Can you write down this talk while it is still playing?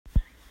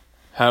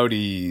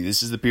Howdy,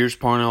 this is the Pearce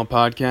Parnell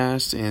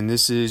podcast, and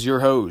this is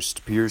your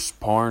host, Pearce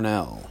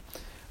Parnell.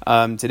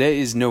 Today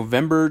is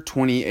November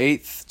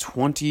 28th,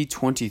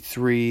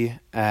 2023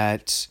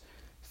 at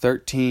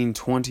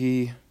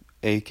 13:20,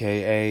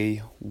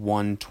 aka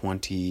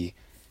 1:20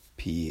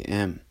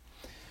 p.m.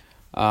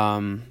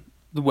 The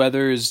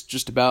weather is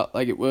just about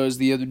like it was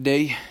the other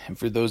day, and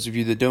for those of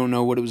you that don't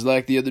know what it was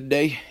like the other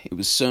day, it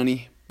was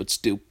sunny, but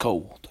still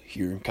cold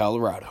here in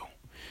Colorado.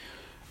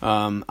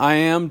 I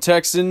am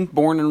Texan,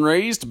 born and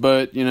raised,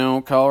 but,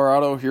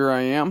 Colorado, here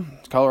I am.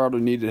 Colorado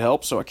needed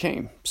help, so I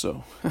came,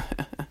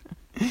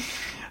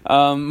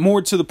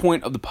 more to the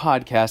point of the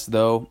podcast,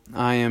 though,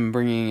 I am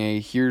bringing a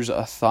Here's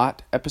a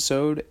Thought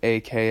episode,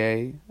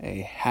 aka a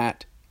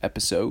H.A.T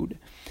episode,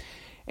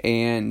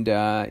 and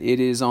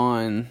it is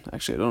on,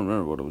 actually, I don't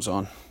remember what it was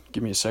on.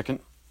 Give me a second.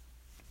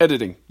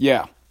 Editing.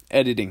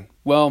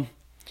 Well,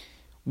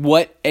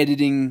 what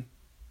editing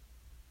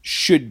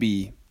should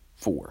be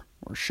for.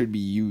 Or should be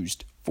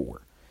used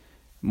for,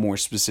 more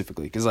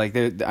specifically. Because, I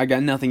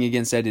got nothing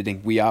against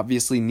editing. We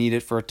obviously need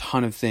it for a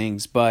ton of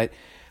things. But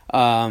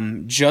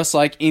just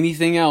like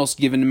anything else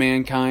given to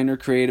mankind or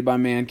created by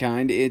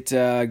mankind, it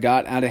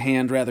got out of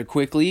hand rather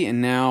quickly.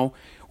 And now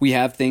we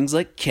have things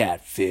like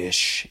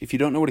catfish. If you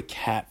don't know what a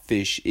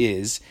catfish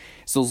is,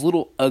 it's those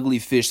little ugly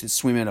fish that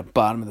swim at the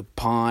bottom of the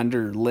pond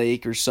or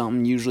lake or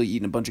something, usually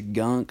eating a bunch of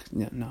gunk.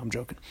 No, I'm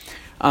joking.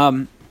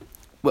 Well,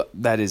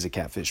 that is a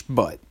catfish,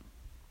 but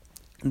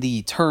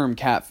the term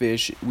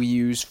catfish we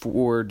use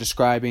for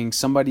describing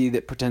somebody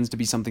that pretends to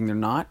be something they're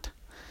not.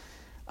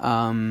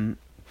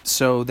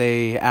 So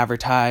they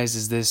advertise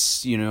as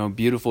this,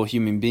 beautiful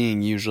human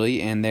being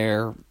usually, and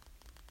they're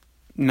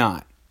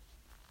not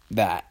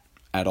that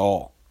at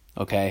all,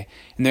 okay?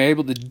 And they're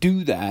able to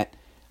do that.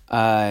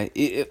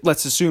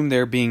 Let's assume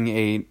they're being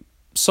a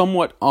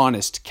somewhat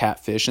honest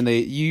catfish, and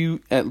you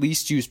at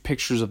least use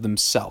pictures of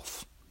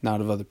themselves, not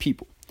of other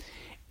people.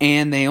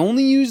 And they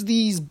only use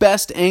these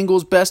best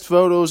angles, best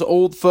photos,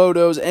 old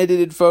photos,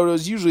 edited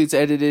photos. Usually it's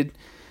edited.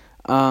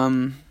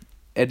 And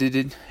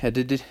that's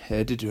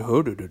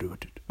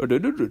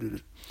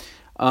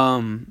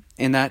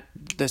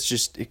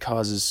just, it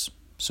causes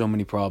so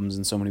many problems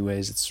in so many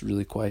ways. It's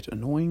really quite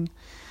annoying.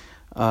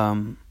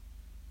 So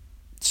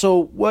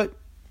what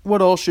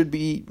all should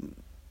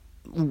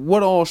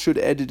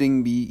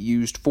editing be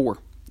used for?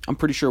 I'm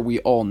pretty sure we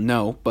all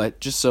know,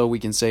 but just so we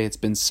can say it's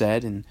been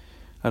said and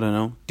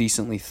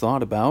decently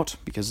thought about,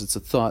 because it's a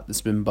thought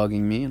that's been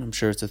bugging me, and I'm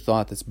sure it's a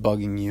thought that's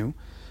bugging you,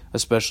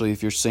 especially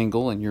if you're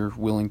single and you're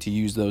willing to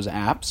use those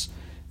apps,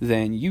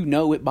 then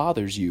it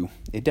bothers you.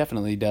 It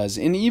definitely does.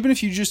 And even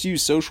if you just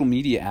use social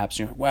media apps,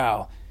 you're like,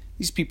 wow,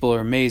 these people are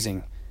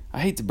amazing.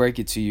 I hate to break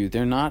it to you.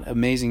 They're not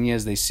amazing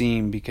as they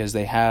seem because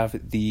they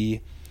have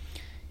the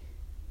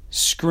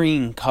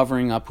screen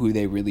covering up who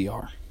they really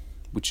are,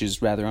 which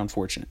is rather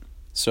unfortunate.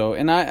 So,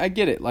 and I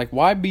get it.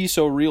 Why be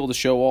so real to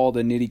show all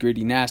the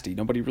nitty-gritty nasty?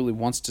 Nobody really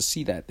wants to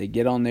see that. They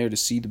get on there to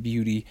see the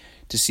beauty,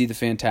 to see the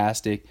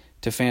fantastic,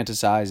 to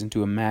fantasize and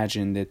to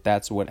imagine that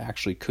that's what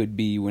actually could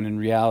be, when in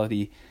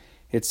reality,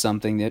 it's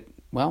something that,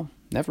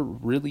 never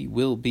really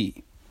will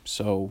be.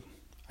 So,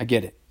 I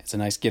get it. It's a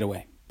nice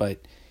getaway.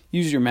 But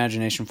use your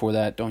imagination for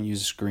that. Don't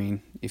use a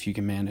screen if you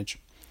can manage.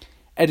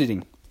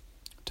 Editing,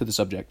 to the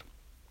subject.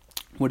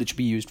 What it should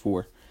be used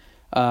for.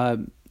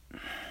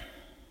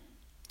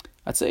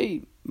 I'd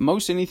say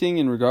most anything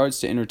in regards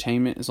to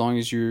entertainment, as long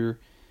as you're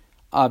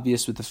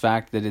obvious with the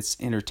fact that it's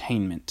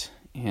entertainment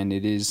and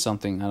it is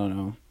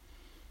something,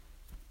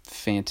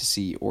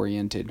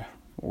 fantasy-oriented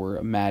or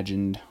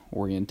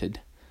imagined-oriented,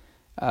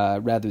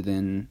 rather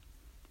than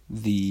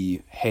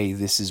the, hey,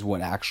 this is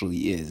what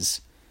actually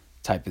is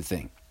type of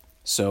thing.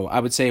 So I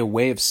would say a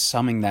way of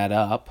summing that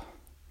up,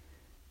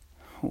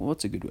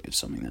 what's a good way of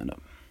summing that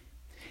up?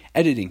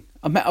 Editing.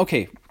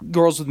 Okay,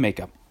 girls with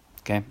makeup,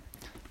 okay?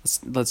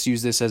 Let's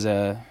use this as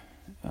a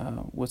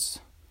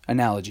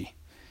analogy.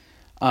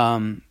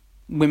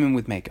 Women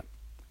with makeup.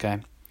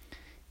 Okay.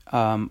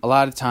 A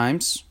lot of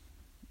times,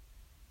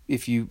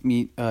 if you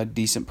meet a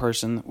decent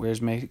person that wears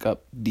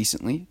makeup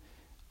decently,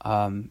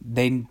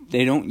 they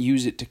don't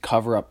use it to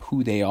cover up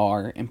who they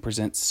are and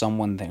present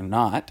someone they're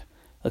not,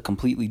 a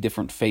completely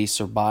different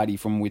face or body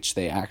from which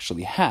they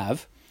actually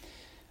have.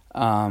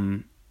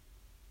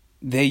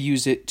 They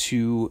use it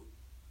to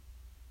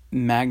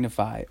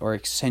magnify or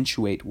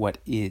accentuate what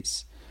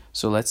is.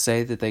 So let's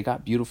say that they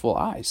got beautiful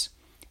eyes,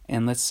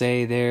 and let's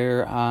say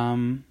they're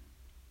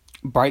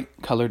bright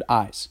colored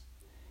eyes.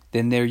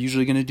 Then they're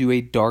usually going to do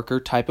a darker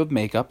type of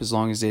makeup, as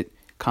long as it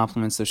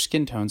complements their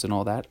skin tones and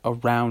all that,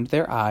 around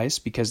their eyes,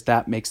 because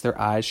that makes their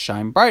eyes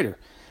shine brighter.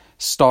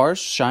 Stars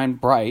shine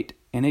bright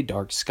in a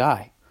dark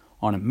sky.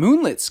 On a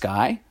moonlit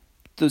sky,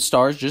 the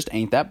stars just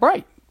ain't that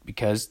bright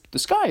because the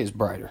sky is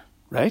brighter,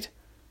 right?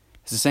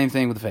 It's the same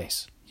thing with the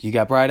face. You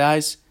got bright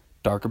eyes,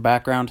 darker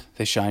background,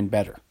 they shine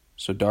better.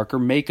 So darker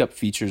makeup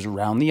features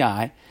around the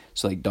eye,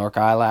 so like dark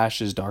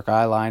eyelashes, dark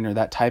eyeliner,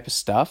 that type of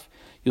stuff,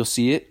 you'll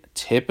see it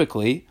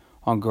typically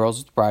on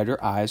girls with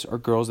brighter eyes or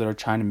girls that are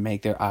trying to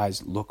make their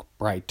eyes look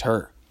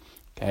brighter.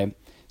 Okay,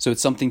 So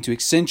it's something to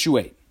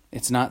accentuate.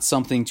 It's not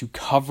something to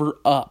cover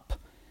up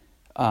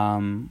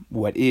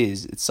what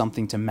is. It's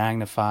something to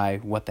magnify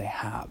what they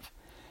have.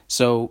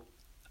 So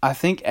I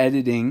think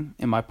editing,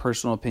 in my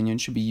personal opinion,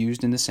 should be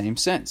used in the same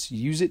sense.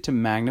 Use it to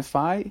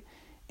magnify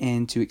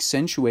and to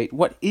accentuate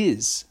what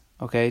is.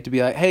 Okay, to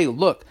be like, hey,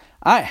 look,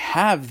 I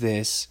have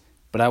this,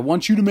 but I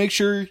want you to make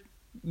sure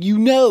you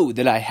know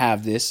that I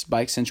have this by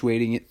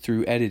accentuating it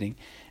through editing.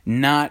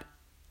 Not,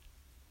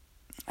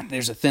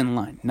 there's a thin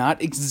line,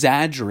 not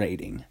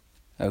exaggerating,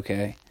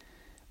 okay,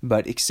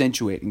 but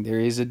accentuating. There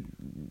is a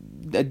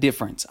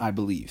difference, I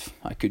believe.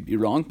 I could be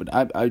wrong, but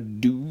I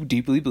do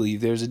deeply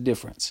believe there's a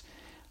difference.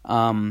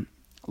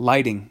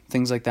 Lighting,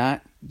 things like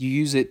that, you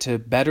use it to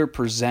better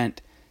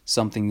present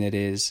something that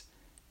is,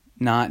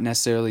 not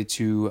necessarily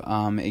to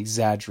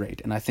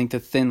exaggerate. And I think the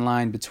thin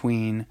line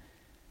between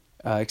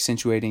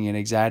accentuating and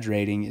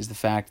exaggerating is the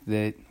fact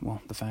that,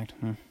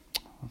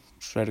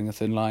 treading a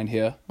thin line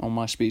here on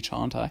my speech,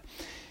 aren't I?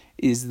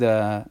 Is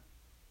the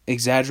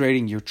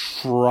exaggerating, you're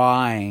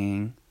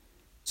trying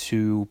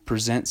to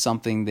present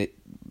something that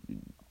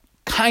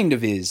kind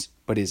of is,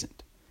 but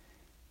isn't.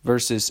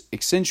 Versus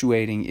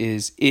accentuating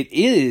is, it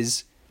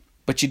is,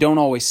 but you don't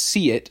always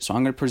see it, so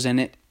I'm going to present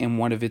it in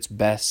one of its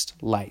best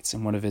lights,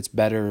 in one of its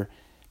better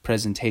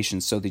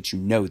presentations, so that you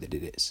know that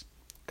it is.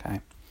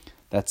 Okay?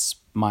 That's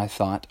my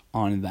thought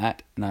on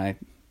that, and I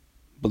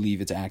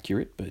believe it's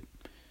accurate, but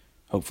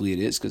hopefully it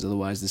is, because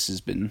otherwise this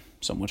has been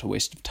somewhat a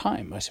waste of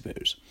time, I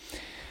suppose.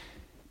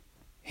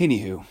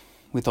 Anywho,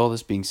 with all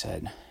this being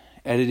said,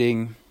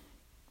 editing,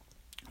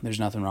 there's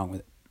nothing wrong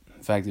with it.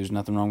 In fact, there's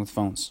nothing wrong with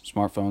phones,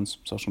 smartphones,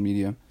 social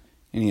media,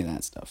 any of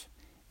that stuff.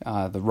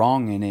 The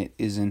wrong in it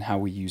is in how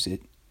we use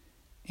it.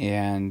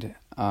 And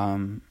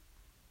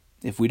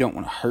if we don't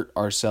want to hurt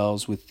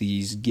ourselves with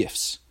these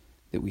gifts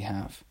that we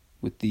have,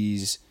 with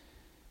these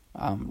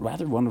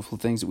rather wonderful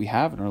things that we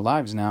have in our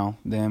lives now,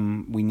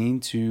 then we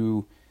need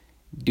to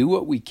do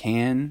what we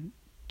can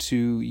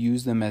to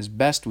use them as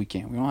best we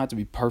can. We don't have to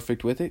be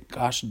perfect with it.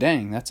 Gosh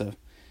dang, that's a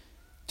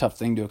tough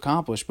thing to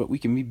accomplish, but we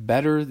can be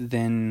better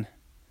than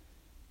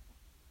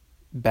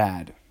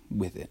bad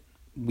with it.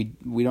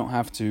 We don't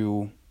have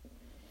to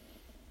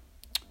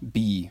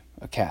be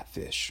a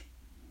catfish.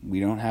 We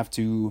don't have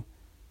to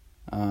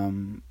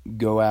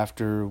go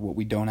after what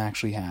we don't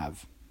actually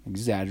have,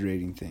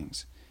 exaggerating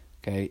things.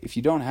 Okay, if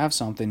you don't have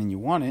something and you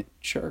want it,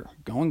 sure,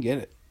 go and get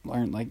it.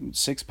 Learn, like,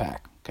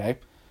 6-pack, okay?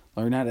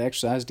 Learn how to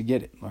exercise to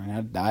get it. Learn how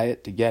to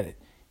diet to get it.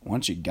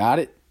 Once you got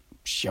it,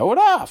 show it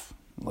off.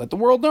 Let the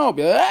world know.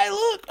 Be like, hey,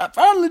 look, I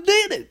finally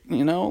did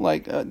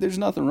it. There's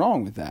nothing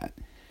wrong with that.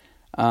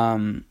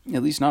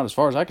 At least not as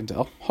far as I can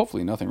tell.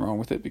 Hopefully nothing wrong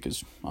with it,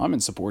 because I'm in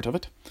support of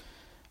it.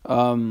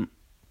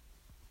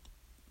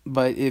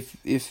 But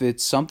if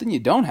it's something you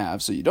don't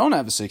have, so you don't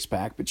have a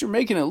 6-pack, but you're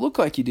making it look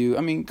like you do,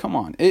 I mean, come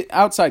on.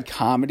 Outside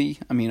comedy,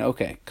 I mean,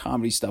 okay,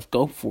 comedy stuff,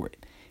 go for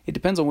it. It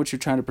depends on what you're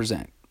trying to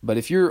present. But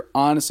if you're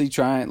honestly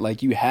trying,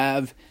 like, you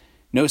have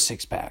no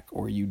 6-pack,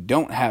 or you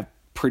don't have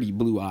pretty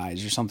blue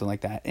eyes or something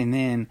like that, and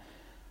then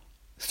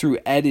through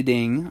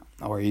editing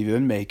or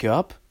even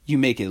makeup, you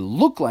make it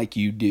look like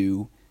you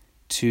do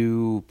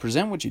to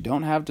present what you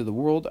don't have to the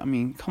world, I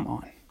mean, come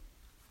on.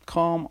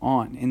 Come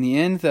on. In the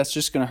end, that's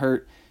just going to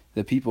hurt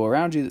the people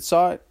around you that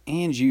saw it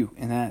and you.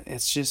 And that,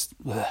 it's just,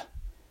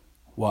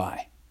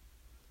 why?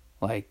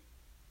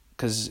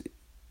 Because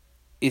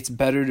it's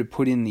better to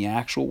put in the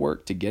actual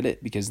work to get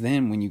it, because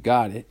then when you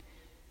got it,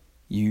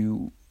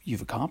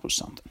 you've accomplished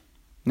something.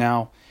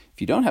 Now,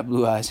 if you don't have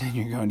blue eyes and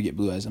you're going to get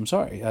blue eyes, I'm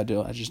sorry. I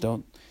just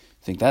don't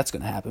think that's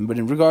going to happen. But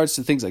in regards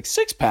to things like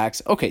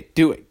 6-packs, okay,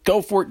 do it.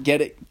 Go for it.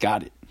 Get it.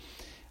 Got it.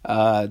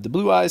 The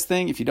blue eyes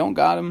thing, if you don't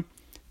got them,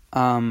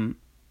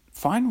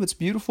 find what's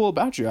beautiful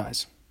about your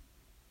eyes.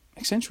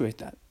 Accentuate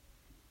that.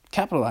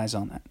 Capitalize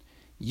on that.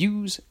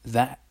 Use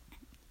that.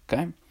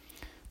 Okay?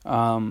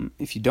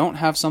 If you don't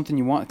have something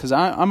you want, because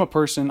I'm a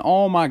person,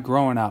 all my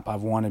growing up,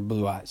 I've wanted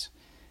blue eyes.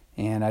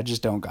 And I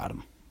just don't got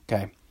them.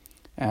 Okay?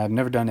 I've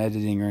never done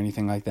editing or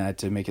anything like that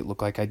to make it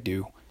look like I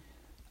do.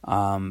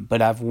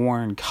 But I've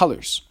worn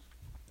colors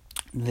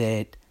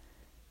that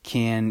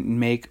can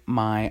make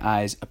my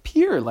eyes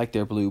appear like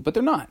they're blue, but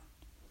they're not.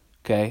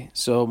 Okay?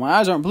 So my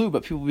eyes aren't blue,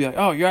 but people will be like,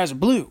 oh, your eyes are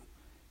blue.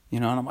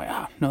 And I'm like,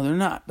 no, they're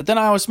not. But then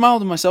I always smile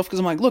to myself because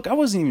I'm like, look, I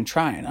wasn't even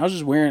trying. I was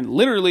just wearing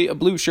literally a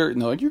blue shirt,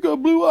 and they're like, you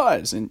got blue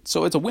eyes. And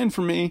so it's a win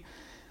for me,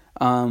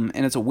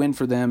 and it's a win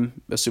for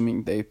them,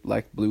 assuming they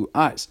like blue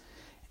eyes.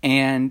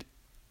 And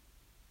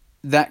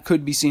that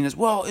could be seen as,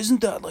 well,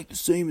 isn't that like the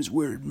same as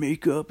wearing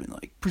makeup and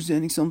like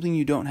presenting something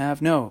you don't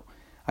have? No,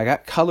 I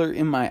got color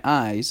in my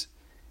eyes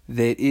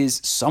that is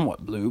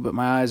somewhat blue, but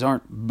my eyes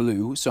aren't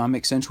blue, so I'm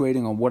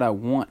accentuating on what I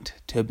want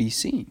to be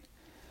seen.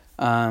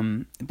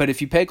 But if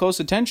you pay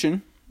close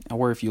attention,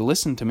 or if you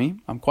listen to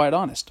me, I'm quite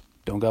honest.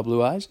 Don't got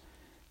blue eyes.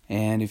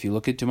 And if you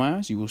look into my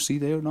eyes, you will see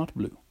they are not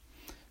blue.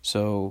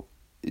 So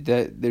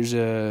that there's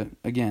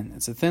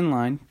it's a thin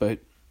line, but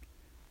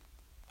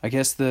I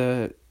guess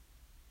the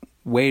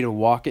way to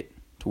walk it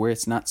to where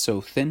it's not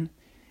so thin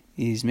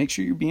is make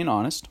sure you're being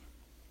honest,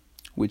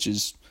 which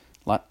is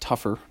A lot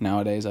tougher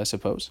nowadays, I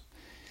suppose.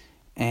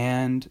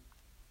 And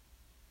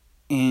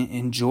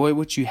enjoy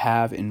what you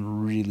have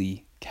and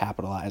really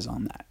capitalize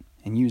on that.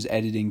 And use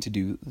editing to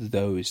do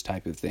those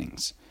type of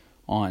things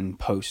on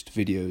post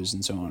videos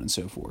and so on and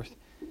so forth.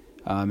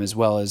 As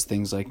well as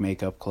things like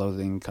makeup,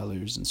 clothing,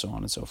 colors, and so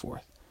on and so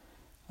forth.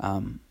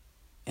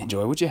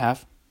 Enjoy what you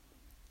have.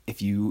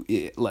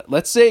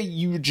 Let's say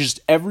you're just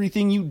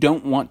everything you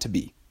don't want to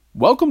be.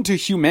 Welcome to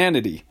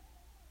humanity.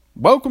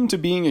 Welcome to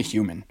being a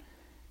human.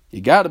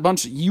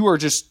 You are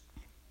just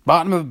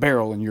bottom of the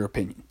barrel in your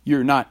opinion.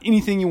 You're not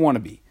anything you want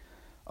to be.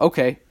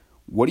 Okay,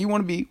 what do you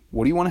want to be?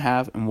 What do you want to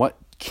have? And what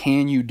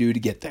can you do to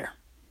get there?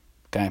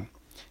 Okay.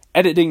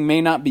 Editing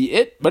may not be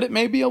it, but it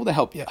may be able to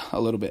help you a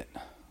little bit.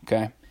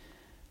 Okay.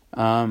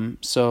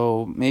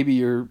 So maybe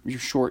you're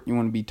short, you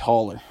want to be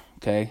taller.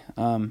 Okay.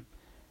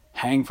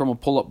 Hang from a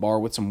pull-up bar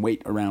with some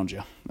weight around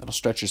you. That'll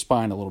stretch your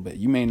spine a little bit.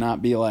 You may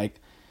not be like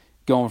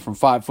going from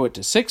 5 foot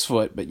to 6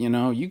 foot, but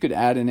you could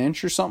add an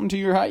inch or something to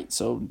your height.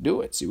 So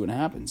do it. See what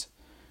happens.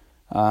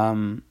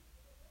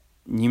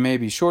 You may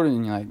be shorter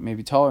than you like,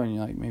 maybe taller than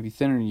you like, maybe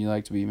thinner than you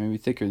like to be, maybe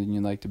thicker than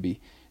you like to be.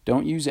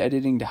 Don't use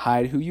editing to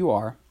hide who you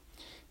are.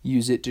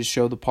 Use it to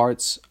show the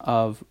parts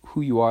of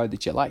who you are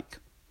that you like.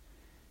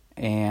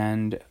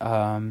 And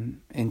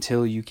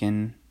until you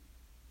can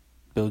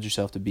build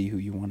yourself to be who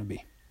you want to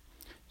be.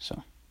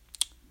 So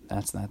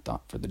that's that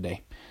thought for the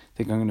day. I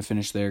think I'm going to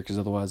finish there because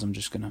otherwise I'm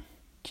just going to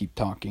keep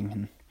talking.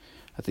 And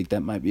I think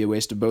that might be a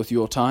waste of both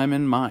your time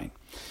and mine.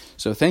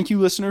 So thank you,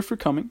 listener, for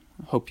coming.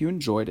 I hope you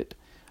enjoyed it.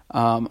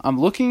 I'm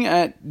looking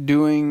at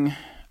doing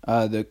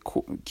the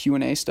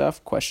Q&A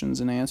stuff,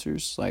 questions and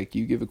answers. Like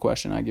you give a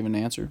question, I give an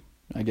answer.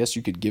 I guess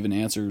you could give an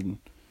answer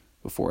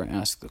before I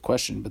ask the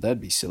question, but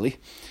that'd be silly.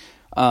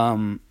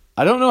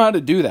 I don't know how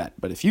to do that,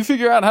 but if you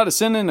figure out how to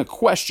send in a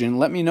question,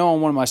 let me know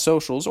on one of my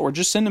socials, or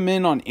just send them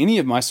in on any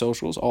of my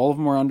socials. All of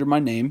them are under my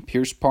name,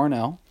 Pearce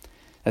Parnell.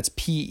 That's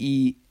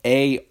Pearce.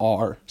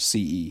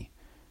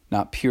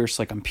 Not Pierce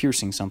like I'm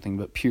piercing something,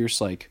 but Pierce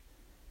like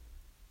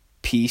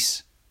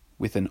peace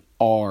with an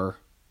R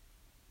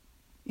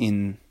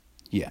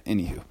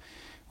anywho,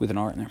 with an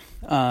R in there.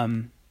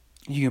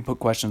 You can put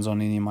questions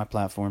on any of my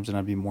platforms, and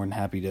I'd be more than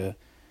happy to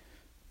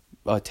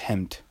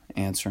attempt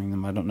answering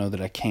them. I don't know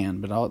that I can,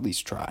 but I'll at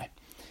least try.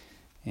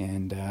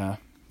 And,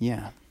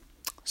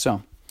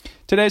 So,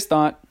 today's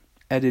thought,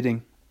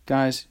 editing.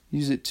 Guys,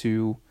 use it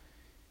to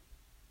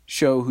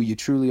show who you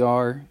truly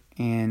are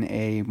in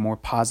a more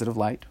positive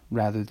light,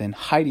 rather than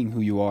hiding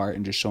who you are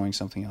and just showing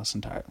something else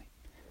entirely.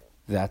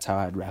 That's how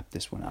I'd wrap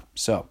this one up.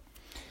 So,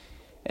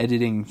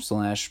 editing /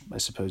 I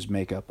suppose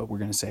makeup, but we're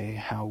going to say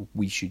how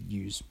we should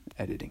use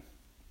editing.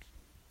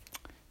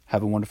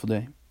 Have a wonderful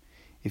day.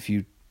 If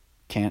you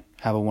can't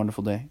have a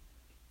wonderful day,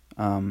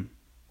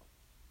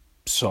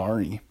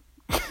 sorry.